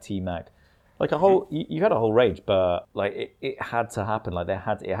Vince, you've had T-Mac, like a whole, you've had a whole range, but like it had to happen. Like it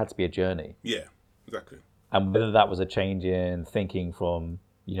had to be a journey. Yeah, exactly. And whether that was a change in thinking from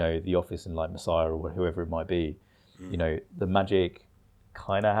the office and like Messiah or whoever it might be, the Magic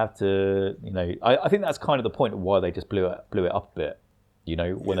kind of have to, I think that's kind of the point of why they just blew it up a bit,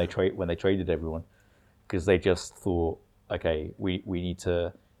 when they traded everyone, because they just thought, okay, we need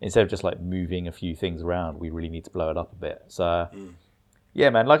to, instead of just like moving a few things around, we really need to blow it up a bit. So yeah,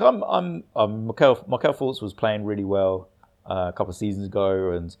 man, like I'm Markel Fultz was playing really well a couple of seasons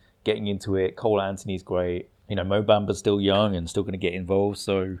ago and getting into it. Cole Anthony's great. Mo Bamba's still young and still going to get involved.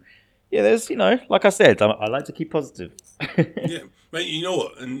 So yeah, there's like I said, I like to keep positive. Yeah, man. You know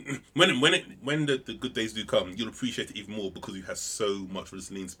what? And when the good days do come, you'll appreciate it even more because you had so much of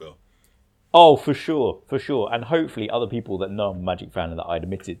this lean spell. Oh, for sure, and hopefully other people that know I'm a Magic fan and that I'd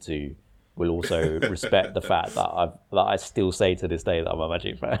admit it to will also respect the fact that I still say to this day that I'm a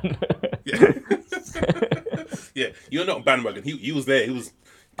Magic fan. Yeah. Yeah, you're not a bandwagon. He was there. He was.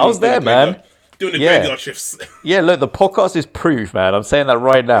 I was there, man. Doing the Yeah. graveyard shifts. Yeah, look, the podcast is proof, man. I'm saying that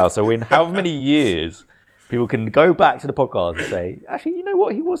right now. So in how many years, people can go back to the podcast and say, actually, you know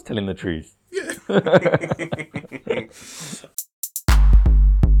what? He was telling the truth. Yeah.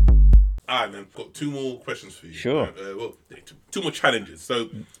 All right, man. Got two more questions for you. Sure. Well, two more challenges. So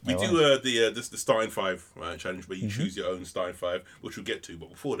we do the starting five challenge where you choose your own starting five, which we'll get to. But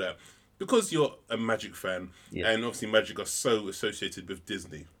before that, because you're a Magic fan, and obviously Magic are so associated with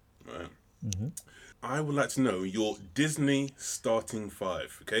Disney, right? I would like to know your Disney starting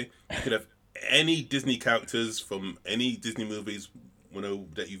five. Okay, you could have any Disney characters from any Disney movies,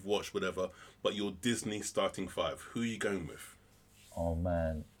 that you've watched, whatever. But your Disney starting five. Who are you going with? Oh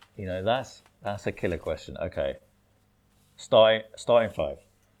man, that's a killer question. Okay, starting five.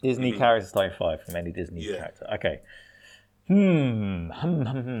 Disney character starting five from any Disney character. Okay.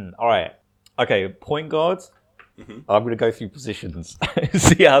 All right. Okay, point guards. I'm gonna go through positions.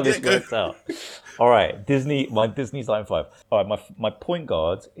 See how this works out. All right, my Disney starting five. All right, my point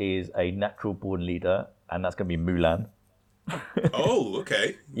guard is a natural born leader, and that's gonna be Mulan. Oh,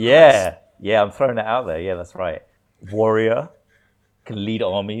 okay. Yeah, I'm throwing it out there. Yeah, that's right. Warrior can lead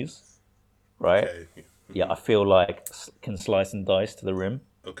armies, right? Okay. Yeah, I feel like can slice and dice to the rim.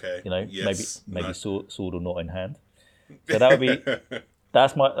 Okay. Maybe Nice. sword or not in hand. So that would be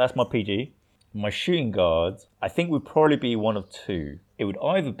that's my PG. My shooting guard, I think, would probably be one of two. It would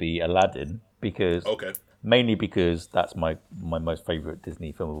either be Aladdin mainly because that's my most favorite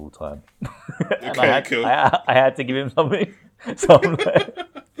Disney film of all time. And Cool. I had to give him something. So I'm like,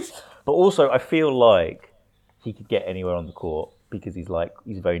 but also I feel like he could get anywhere on the court because he's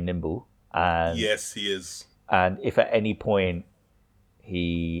very nimble, and Yes, he is. and if at any point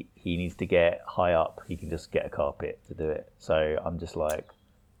he needs to get high up, he can just get a carpet to do it. So I'm just like,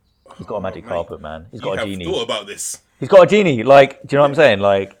 he's got a magic carpet, man. He's got a genie. Thought about this. He's got a genie. Like, do you know what I'm saying?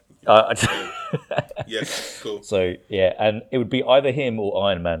 Like, Yes, cool. so yeah, and it would be either him or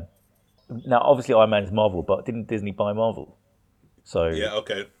Iron Man. Now, obviously, Iron Man is Marvel, but didn't Disney buy Marvel? So Yeah,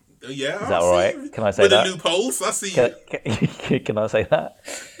 okay. Yeah, is that all right? Can I say With that? the loopholes, I see you. Can I say that?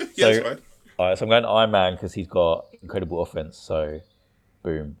 Yes, So, right. all right, so I'm going to Iron Man because he's got incredible offense. So,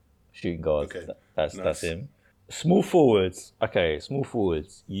 boom, shooting guard. Okay, That's nice. him. Small forwards. Okay, small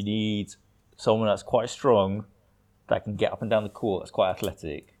forwards. You need someone that's quite strong, that can get up and down the court. That's quite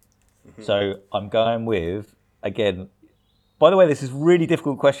athletic. So I'm going with, again. By the way, this is a really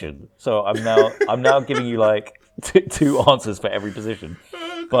difficult question. So I'm now giving you like two answers for every position.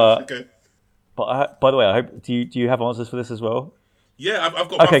 But Okay. by the way, I hope do you have answers for this as well? Yeah, I've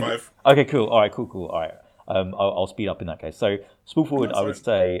got my five. Okay, cool. All right, cool. All right. I'll speed up in that case. So small forward, That's I would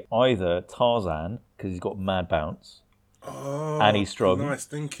say either Tarzan because he's got mad bounce, Oh, and he's strong. Nice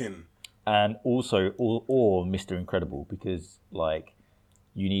thinking. and also or Mr. Incredible because like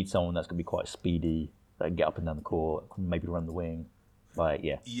you need someone that's gonna be quite speedy, that can get up and down the court, maybe run the wing, like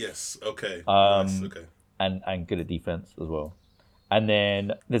yeah, Yes. Okay. Um, nice. Okay. and good at defense as well. And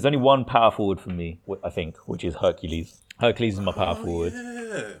then there's only one power forward for me, I think, which is Hercules. Hercules is my power forward.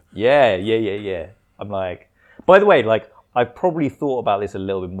 Yeah. I'm like, by the way, like I've probably thought about this a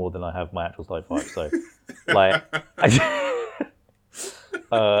little bit more than I have my actual slide 5. So, like,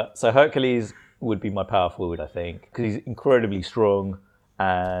 so Hercules would be my power forward, I think, because he's incredibly strong,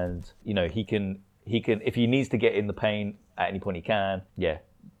 and you know he can if he needs to get in the paint at any point he can. Yeah,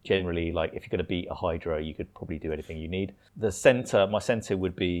 generally, like if you're going to beat a Hydra, you could probably do anything you need. My center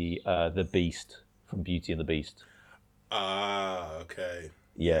would be the Beast from Beauty and the Beast. Ah, okay.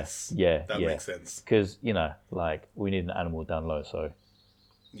 Yes, That yeah. makes sense. Because like we need an animal down low, so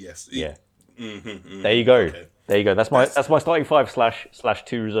Yes. yeah. Mm-hmm. There you go. Okay. There you go. That's my starting 5 /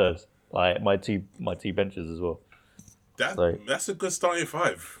 2 reserves. Like my two benches as well. That's a good starting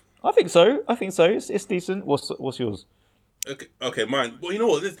 5. I think so. It's decent. What's yours? Okay, mine. Well, you know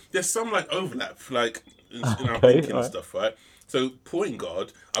what? There's some like overlap, like in our Okay, thinking and alright. stuff, right? So point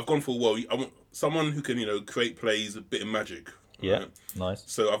guard, I've gone for I want someone who can create plays, a bit of magic. Yeah, right? nice.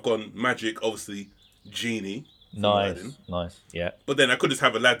 So I've gone magic, obviously Genie. from Aladdin. Nice. Yeah, But then I could just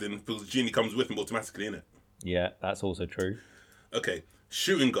have Aladdin because Genie comes with him automatically, innit? yeah. That's also true. Okay,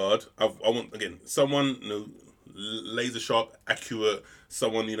 shooting guard. I want again someone laser sharp, accurate.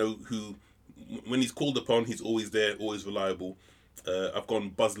 Someone who, when he's called upon, he's always there, always reliable. I've gone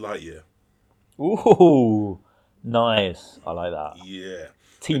Buzz Lightyear. Ooh, nice. I like that. Yeah,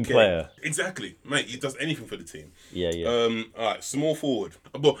 Team player. Exactly, mate. He does anything for the team. Yeah. All right, small forward.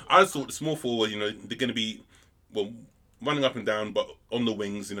 Well, I thought the small forward. They're going to be running up and down, but on the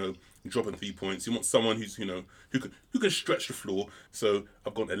wings. dropping 3 points. You want someone who's who can stretch the floor. So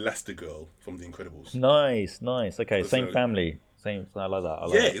I've gone Elastigirl from The Incredibles. Nice. Okay, same So, family. Same. I like that. I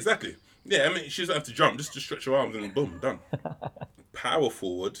like yeah, that. exactly. Yeah, I mean she doesn't have to jump, just to stretch her arms and boom, done. Power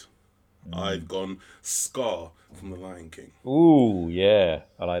forward. I've gone Scar from The Lion King. Ooh, yeah,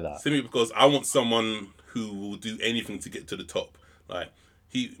 I like that. Simply because I want someone who will do anything to get to the top. Like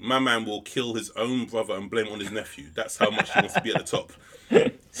my man will kill his own brother and blame it on his nephew. That's how much he wants to be at the top.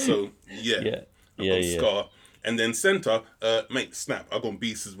 So Yeah. I've got Scar, and then center, mate, Snap. I've gone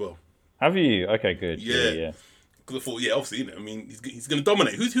Beast as well. Have you? Okay, good. Yeah. Because I thought, obviously, I mean, he's going to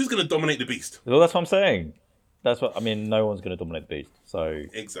dominate. Who's going to dominate the Beast? Well, that's what I'm saying. That's what I mean. No one's going to dominate the Beast, so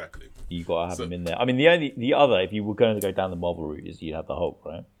Exactly. you got to have him in there. I mean, the other, if you were going to go down the Marvel route, is you have the Hulk,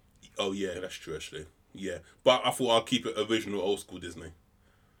 right? Oh yeah, that's true actually. Yeah, but I thought I'll keep it original, old school Disney.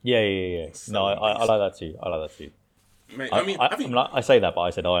 Yeah. No, I like that too. Mate, I think I say that, but I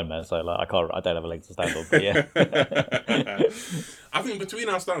said Iron Man, so like I don't have a leg to stand on. But yeah. I think between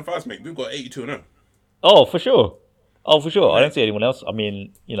our starting fives, mate, we've got 82-0. Oh, for sure. I don't see anyone else. I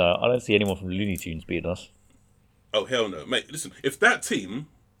mean, I don't see anyone from Looney Tunes beating us. Oh hell no, mate! Listen, if that team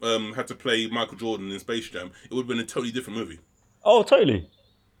had to play Michael Jordan in Space Jam, it would have been a totally different movie. Oh, totally.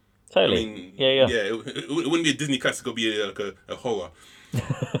 I mean, yeah. It wouldn't be a Disney classic; it would be like a horror.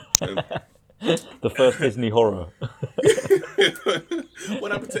 The first Disney horror.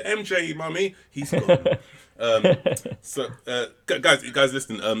 What happened to MJ, mummy? He's gone. So, guys,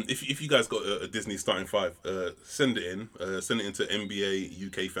 listen. If you guys got a Disney starting five, send it in. Send it into NBA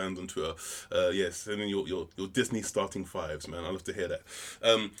UK fans on Twitter. Send in your Disney starting fives, man. I'd love to hear that.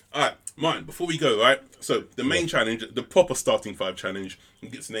 All right, Martin. Before we go, right. So the main challenge, the proper starting five challenge, you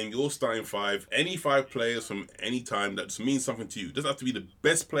get to name your starting five, any 5 players from any time that just means something to you. It doesn't have to be the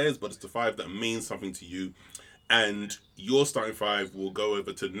best players, but it's the 5 that means something to you. And your starting 5 will go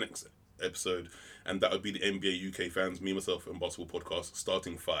over to the next episode, and that would be the NBA UK fans, me, myself, and Basketball Podcast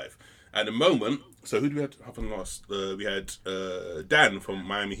starting 5. At the moment, so who do we have happen last? We had Dan from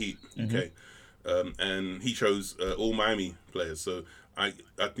Miami Heat, UK, and he chose all Miami players. So I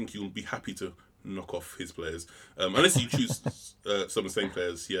think you'll be happy to knock off his players, unless you choose some of the same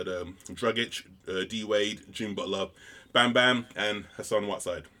players. He had Dragic, D Wade, Jimmy Butler, Bam Bam, and Hassan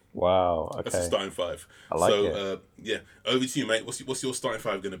Whiteside. Wow, okay. That's the starting 5. I like it. Over to you, mate. What's your starting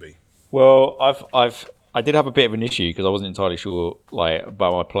 5 going to be? Well, I did have a bit of an issue because I wasn't entirely sure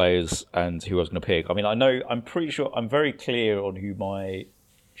about my players and who I was going to pick. I mean, I'm pretty sure I'm very clear on who my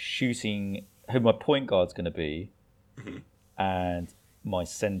point guard's going to be, and my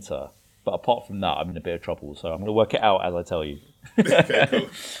center. But apart from that, I'm in a bit of trouble. So I'm going to work it out as I tell you. Okay, cool.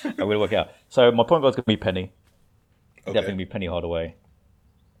 I'm going to work it out. So my point guard's going to be Penny. Okay. Definitely be Penny Hardaway.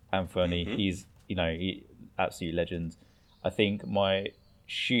 Anthony, he's absolute legend. I think my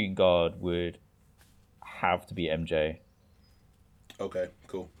shooting guard would have to be MJ. Okay,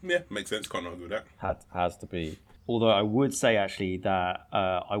 cool. Yeah, makes sense. Can't argue with that. Has to be. Although I would say actually that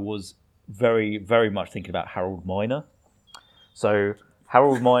I was very, very much thinking about Harold Miner. So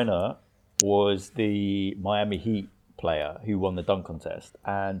Harold Miner was the Miami Heat player who won the dunk contest,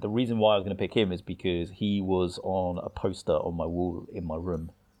 and the reason why I was going to pick him is because he was on a poster on my wall in my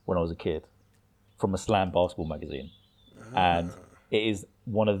room when I was a kid from a Slam basketball magazine, and it is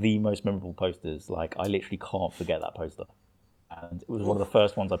one of the most memorable posters. Like, I literally can't forget that poster, and it was one of the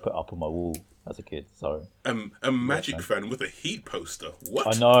first ones I put up on my wall as a kid. So a Magic fan with a Heat poster. What?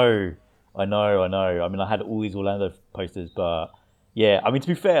 I know. I mean, I had all these Orlando posters, but yeah, I mean, to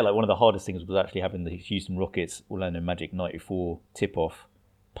be fair, like, one of the hardest things was actually having the Houston Rockets Orlando Magic 94 tip-off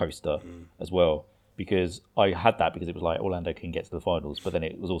poster as well, because I had that because it was like Orlando can get to the finals, but then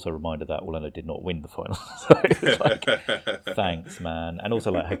it was also a reminder that Orlando did not win the finals. So it was like, thanks, man. And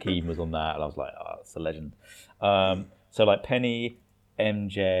also, like, Hakeem was on that, and I was like, oh, it's a legend. So like Penny,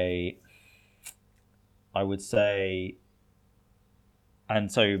 MJ, I would say. And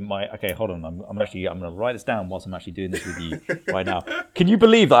so hold on. I'm going to write this down whilst I'm actually doing this with you right now. Can you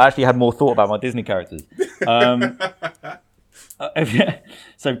believe that I actually had more thought about my Disney characters?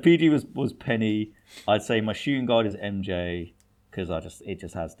 So PG was Penny. I'd say my shooting guard is MJ because it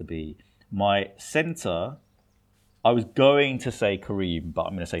just has to be. My center, I was going to say Kareem, but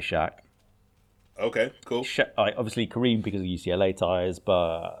I'm going to say Shaq. Okay, cool. Obviously Kareem because of UCLA ties,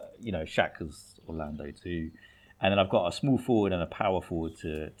 but Shaq is Orlando too. And then I've got a small forward and a power forward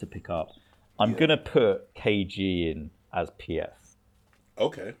to pick up. I'm going to put KG in as PF.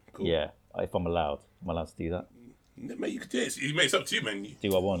 Okay, cool. Yeah, if I'm allowed. Am I allowed to do that? Mate, you could do it. It's up to you, man. Do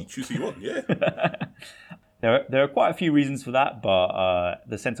what I want. You choose who you want, yeah. There are quite a few reasons for that, but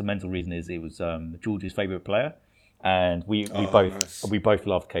the sentimental reason is it was George's favourite player. and Nice. we both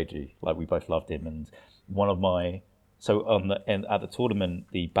loved KG. Like we both loved him, and one of my and at the tournament,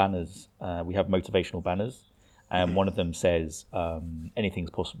 the banners we have motivational banners, and one of them says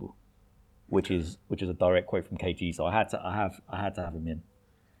anything's possible, which is a direct quote from KG. So I had to have him in,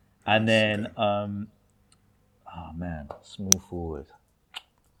 and then oh man, small forward.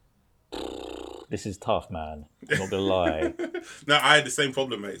 This is tough, man. I'm not gonna lie. No, I had the same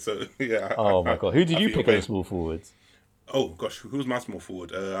problem, mate. So yeah. Oh my god, who did you pick as small forwards? Oh gosh, who was my small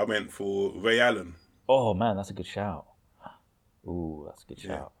forward? I went for Ray Allen. Oh man, that's a good shout. Ooh, that's a good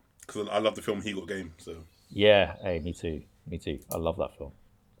shout. Because I love the film He Got Game. So Yeah, hey, me too. I love that film.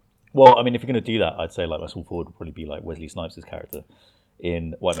 Well, I mean, if you're gonna do that, I'd say like my small forward would probably be like Wesley Snipes' character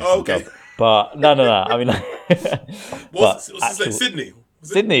in White Man's okay. Club. But no. I mean, What's his name? Sydney.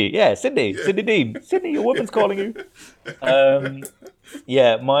 Sydney, Sydney Dean. Sydney, your woman's calling you.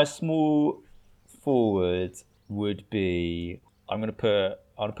 Yeah, my small forward would be. I'm gonna put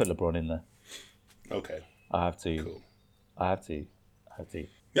LeBron in there. Okay. I have to. Cool. I have to.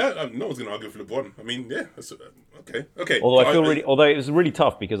 Yeah, no one's gonna argue for LeBron. I mean, yeah, that's, okay. Although it was really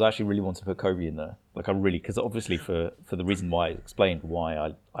tough because I actually really wanted to put Kobe in there. Like because obviously for the reason why I explained why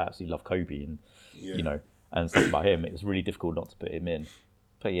I absolutely love Kobe and and stuff about him, it was really difficult not to put him in.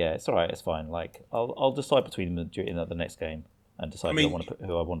 But yeah, it's all right. It's fine. Like I'll decide between them in the next game and decide who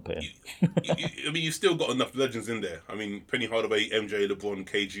I want to put in. I mean, you've still got enough legends in there. I mean, Penny Hardaway, MJ, LeBron,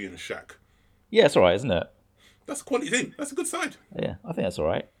 KG, and Shaq. Yeah, it's all right, isn't it? That's a quality team. That's a good side. Yeah, I think that's all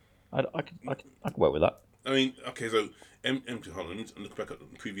right. I can work with that. I mean, okay, so hold on, let me look back at the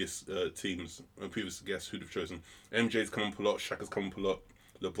previous teams, previous guests who'd have chosen. MJ's come up a lot, Shaq has come up a lot,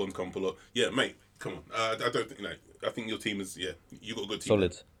 LeBron's come up a lot. Yeah, mate, come on. I don't think, I think your team is, you got a good team.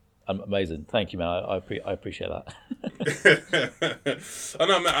 Solid. Amazing. Thank you, man. I appreciate that. I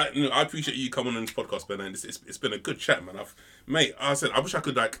know, man. I appreciate you coming on this podcast, Ben. And it's been a good chat, man. I wish I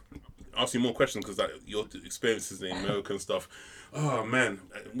could ask you more questions because your experiences in America and stuff. Oh man,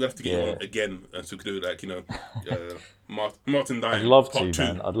 we have to get you on again, and so we could do Martin Diane. I'd love to,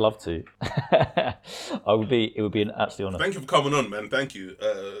 man. I'd love to. It would be an absolute honor. Thank you for coming on, man. Thank you.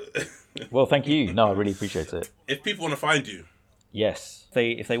 Well, thank you. No, I really appreciate it. If people want to find you. Yes.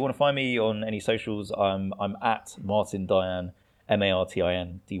 If they want to find me on any socials, I'm at Martin Dyan,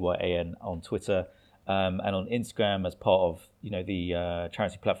 MartinDyan on Twitter, and on Instagram as part of the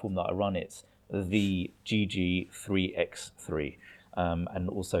charity platform that I run. It's the GG3x3, and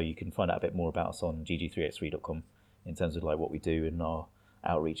also you can find out a bit more about us on gg3x3.com in terms of like what we do and our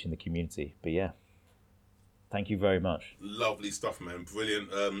outreach in the community. But yeah. Thank you very much. Lovely stuff, man. Brilliant.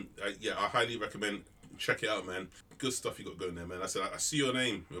 I highly recommend. Check it out, man. Good stuff you got going there, man. I see your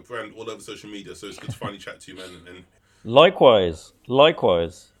name, your brand all over social media, so it's good to finally chat to you, man. And likewise. Like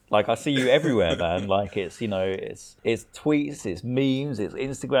I see you everywhere, man. Like it's tweets, it's memes, it's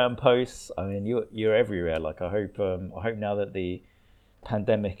Instagram posts. I mean, you're everywhere. Like I hope now that the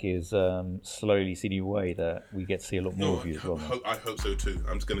pandemic is slowly seeding away that we get to see a lot more of you as well. I hope so too.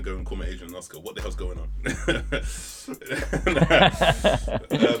 I'm just going to go and call my agent and ask her what the hell's going on.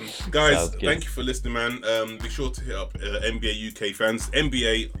 Guys, thank you for listening, man. Be sure to hit up NBA UK fans,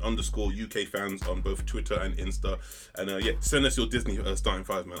 NBA_UK fans on both Twitter and Insta. And send us your Disney starting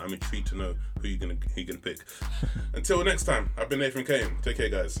five, man. I'm intrigued to know who you're gonna pick. Until next time, I've been Nathan Kane. Take care,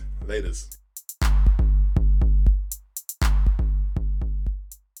 guys. Laters.